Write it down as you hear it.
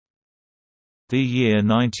The year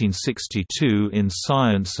 1962 in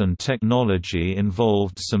science and technology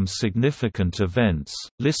involved some significant events,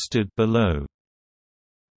 listed below.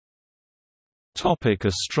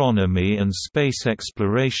 Astronomy and space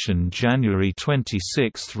exploration. January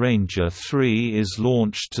 26 – Ranger 3 is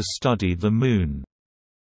launched to study the Moon.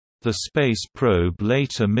 The space probe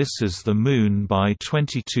later misses the Moon by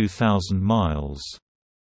 22,000 miles.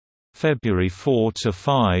 February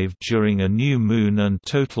 4–5 During a new moon and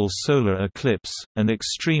total solar eclipse, an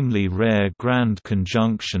extremely rare grand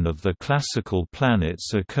conjunction of the classical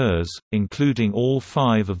planets occurs, including all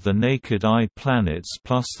 5 of the naked-eye planets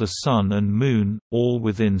plus the Sun and Moon, all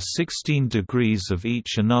within 16 degrees of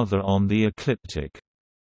each another on the ecliptic.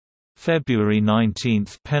 February 19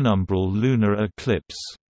 – Penumbral lunar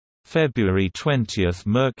eclipse. February 20 –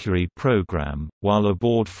 Mercury program. While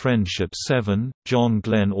aboard Friendship 7, John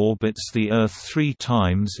Glenn orbits the Earth 3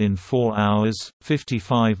 times in 4 hours,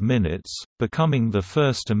 55 minutes, becoming the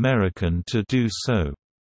first American to do so.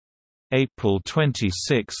 April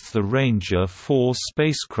 26 – The Ranger 4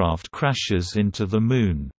 spacecraft crashes into the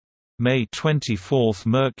Moon. May 24 –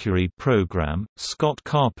 Mercury program. Scott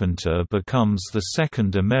Carpenter becomes the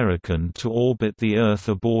second American to orbit the Earth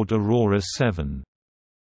aboard Aurora 7.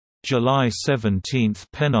 July 17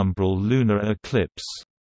 – Penumbral lunar eclipse.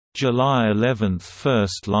 July 11 –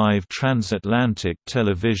 First live transatlantic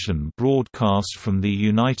television broadcast from the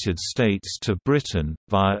United States to Britain,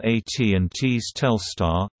 via AT&T's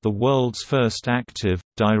Telstar, the world's first active,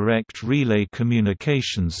 direct relay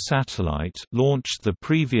communications satellite, launched the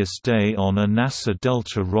previous day on a NASA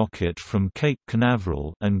Delta rocket from Cape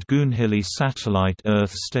Canaveral and Goonhilly Satellite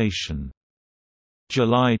Earth Station.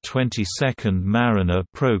 July 22 – Mariner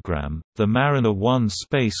program. The Mariner 1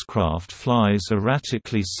 spacecraft flies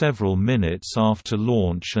erratically several minutes after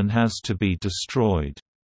launch and has to be destroyed.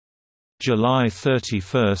 July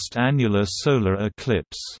 31 – Annular solar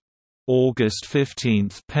eclipse. August 15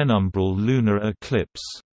 – Penumbral lunar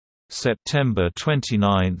eclipse. September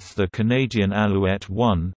 29 – The Canadian Alouette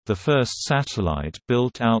 1, the first satellite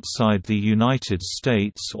built outside the United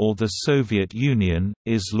States or the Soviet Union,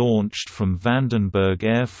 is launched from Vandenberg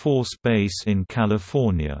Air Force Base in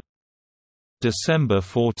California. December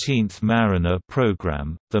 14 – Mariner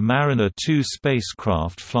program. The Mariner 2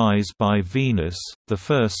 spacecraft flies by Venus, the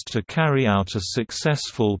first to carry out a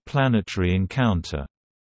successful planetary encounter.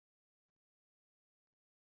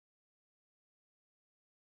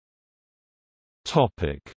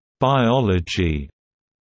 Biology.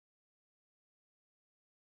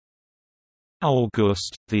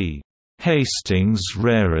 August, the Hastings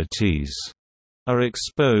rarities are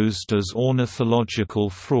exposed as ornithological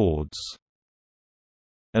frauds.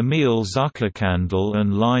 Emil Zuckerkandl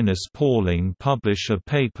and Linus Pauling publish a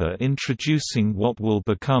paper introducing what will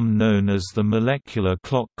become known as the molecular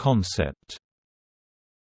clock concept.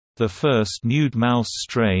 The first nude mouse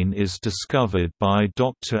strain is discovered by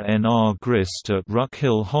Dr. N. R. Grist at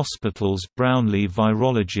Ruckhill Hospital's Brownlee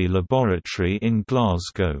Virology Laboratory in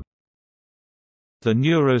Glasgow. The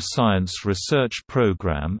Neuroscience Research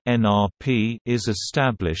Programme (NRP) is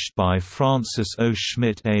established by Francis O.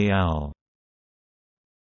 Schmidt et al.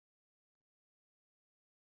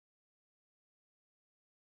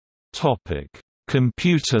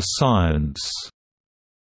 Computer science.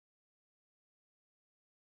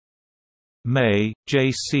 May,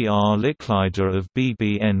 J.C.R. Licklider of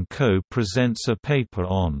BB & Co. presents a paper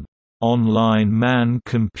on online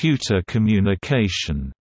man-computer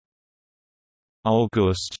communication.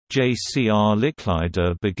 August, J.C.R.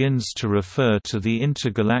 Licklider begins to refer to the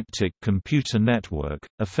intergalactic computer network,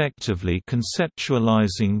 effectively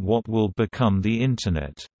conceptualizing what will become the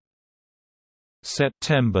Internet.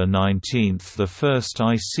 September 19 – The first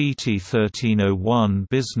ICT 1301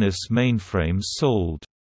 business mainframe sold.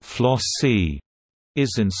 Flossie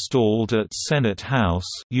is installed at Senate House,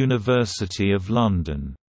 University of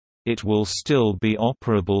London. It will still be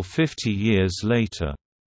operable 50 years later.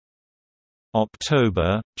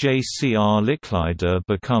 October, J.C.R. Licklider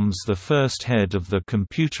becomes the first head of the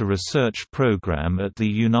Computer Research Program at the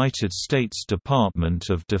United States Department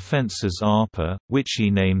of Defense's ARPA, which he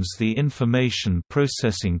names the Information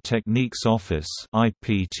Processing Techniques Office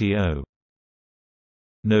 (IPTO).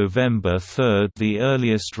 November 3 – The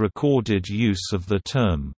earliest recorded use of the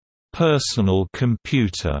term, "personal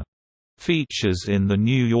computer," features in The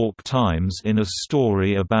New York Times in a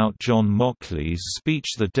story about John Mockley's speech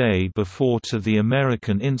the day before to the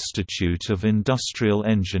American Institute of Industrial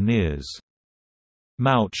Engineers.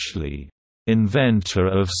 Mauchly, inventor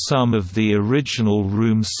of some of the original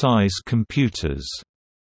room-size computers,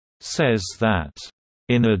 says that,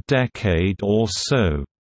 "In a decade or so,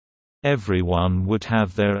 Everyone would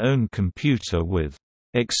have their own computer with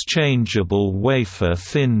exchangeable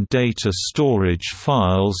wafer-thin data storage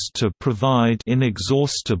files to provide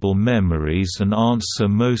inexhaustible memories and answer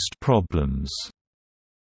most problems."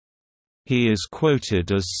 He is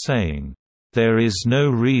quoted as saying, "There is no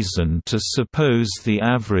reason to suppose the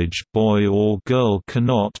average boy or girl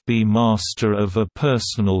cannot be master of a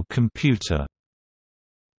personal computer."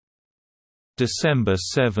 December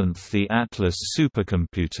 7 – The Atlas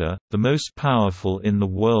supercomputer, the most powerful in the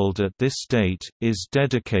world at this date, is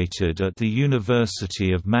dedicated at the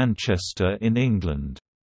University of Manchester in England.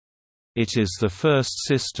 It is the first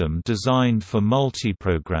system designed for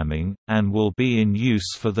multiprogramming, and will be in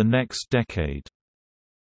use for the next decade.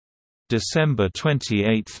 December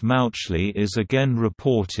 28 – Mauchly is again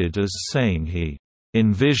reported as saying he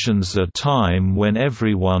envisions a time when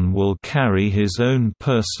everyone will carry his own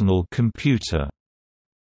personal computer.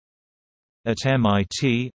 At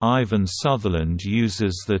MIT, Ivan Sutherland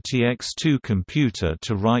uses the TX2 computer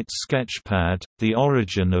to write Sketchpad, the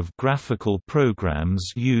origin of graphical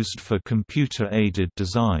programs used for computer-aided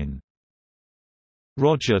design.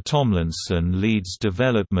 Roger Tomlinson leads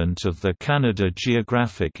development of the Canada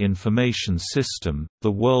Geographic Information System,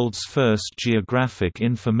 the world's first geographic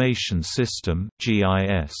information system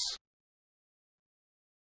 (GIS).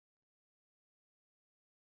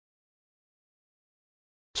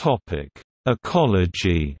 Topic: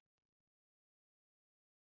 Ecology.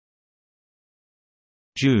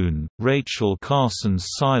 June, Rachel Carson's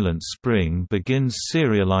Silent Spring begins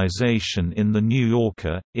serialization in The New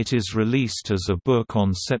Yorker. It is released as a book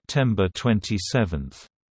on September 27.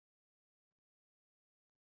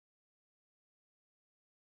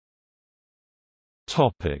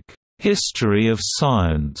 Topic: History of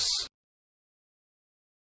science.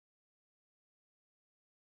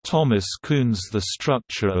 Thomas Kuhn's The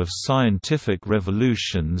Structure of Scientific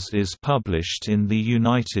Revolutions is published in the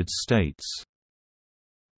United States.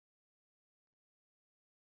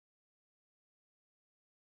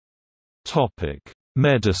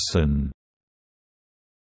 Medicine.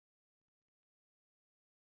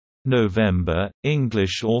 November,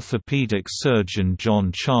 English orthopedic surgeon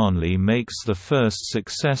John Charnley makes the first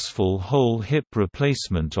successful whole hip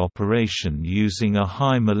replacement operation using a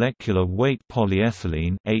high molecular weight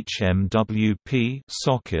polyethylene (HMWP)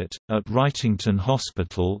 socket, at Wrightington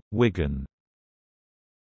Hospital, Wigan.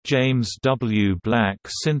 James W. Black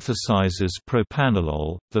synthesizes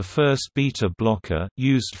propanolol, the first beta blocker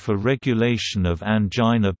used for regulation of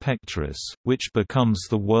angina pectoris, which becomes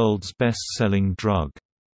the world's best-selling drug.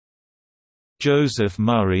 Joseph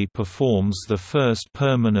Murray performs the first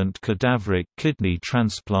permanent cadaveric kidney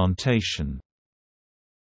transplantation.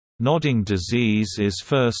 Nodding disease is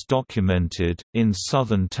first documented, in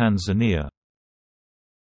southern Tanzania.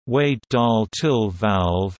 Wade-Dahl-Till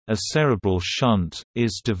valve, a cerebral shunt,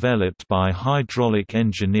 is developed by hydraulic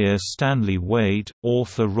engineer Stanley Wade,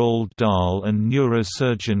 author Roald Dahl and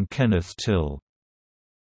neurosurgeon Kenneth Till.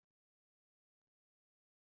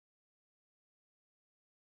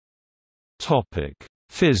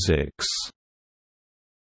 Physics.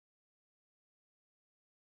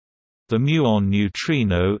 The muon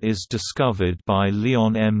neutrino is discovered by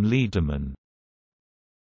Leon M. Lederman.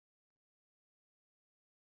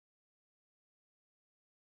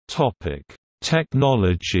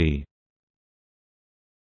 Technology.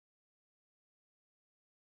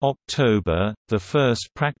 October, the first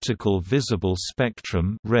practical visible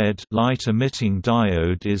spectrum red light-emitting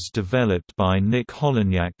diode is developed by Nick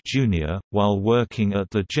Holonyak, Jr., while working at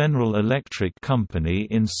the General Electric Company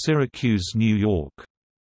in Syracuse, New York.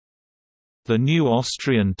 The new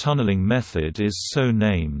Austrian tunneling method is so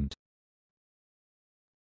named.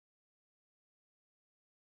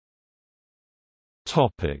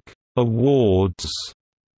 Awards.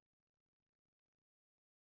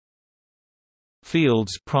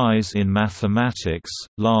 Fields Prize in Mathematics,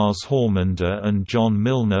 Lars Hormander and John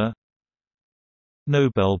Milner.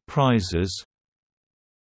 Nobel Prizes.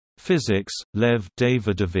 Physics, Lev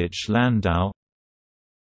Davidovich Landau.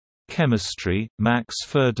 Chemistry, Max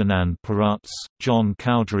Ferdinand Perutz, John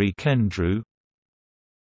Cowdery Kendrew.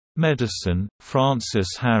 Medicine, Francis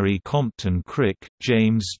Harry Compton Crick,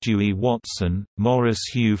 James Dewey Watson, Morris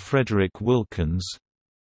Hugh Frederick Wilkins.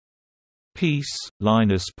 Peace,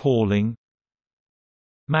 Linus Pauling.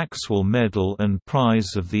 Maxwell Medal and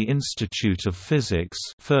Prize of the Institute of Physics,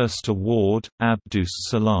 First Award, Abdus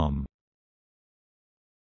Salam.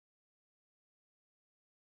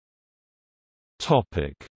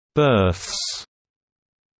 Births.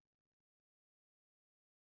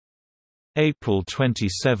 April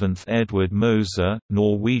 27 – Edward Moser,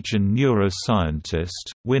 Norwegian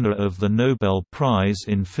neuroscientist, winner of the Nobel Prize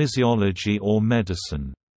in Physiology or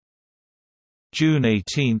Medicine. June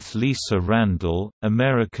 18 – Lisa Randall,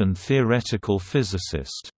 American theoretical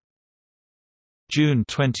physicist. June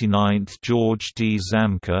 29 – George D.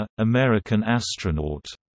 Zamka, American astronaut.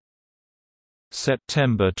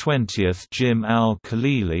 September 20 – Jim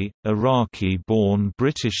al-Khalili, Iraqi-born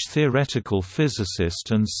British theoretical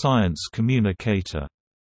physicist and science communicator.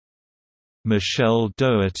 Michelle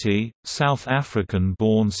Doherty, South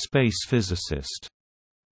African-born space physicist.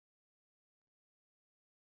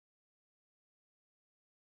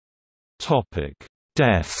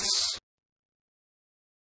 Deaths.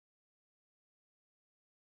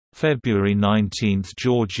 February 19 –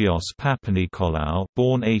 Georgios Papanikolaou,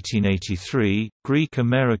 born 1883,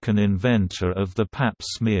 Greek-American inventor of the Pap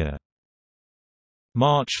smear.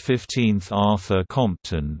 March 15 – Arthur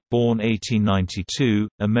Compton, born 1892,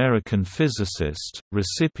 American physicist,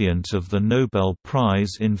 recipient of the Nobel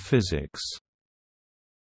Prize in Physics.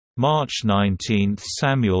 March 19 –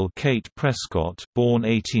 Samuel Kate Prescott, born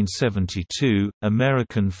 1872,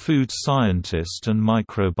 American food scientist and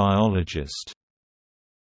microbiologist.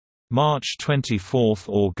 March 24 –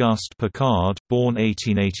 Auguste Piccard, born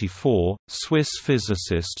 1884, Swiss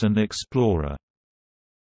physicist and explorer.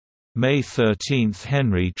 May 13 –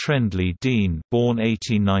 Henry Trendley Dean, born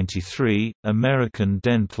 1893, American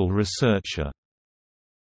dental researcher.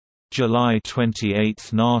 July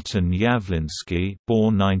 28 – Natan Yavlinsky,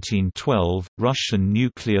 born 1912, Russian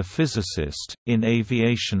nuclear physicist, in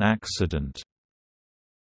aviation accident.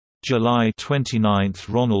 July 29 –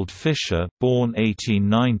 Ronald Fisher, born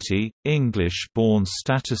 1890, English-born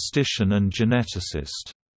statistician and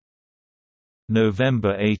geneticist.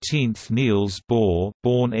 November 18 – Niels Bohr,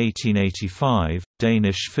 born 1885,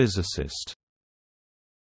 Danish physicist.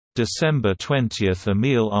 December 20 –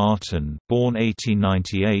 Emil Artin, born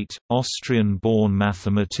 1898, Austrian-born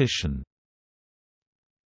mathematician.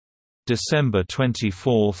 December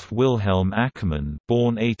 24 – Wilhelm Ackermann,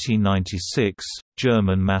 born 1896,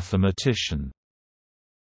 German mathematician.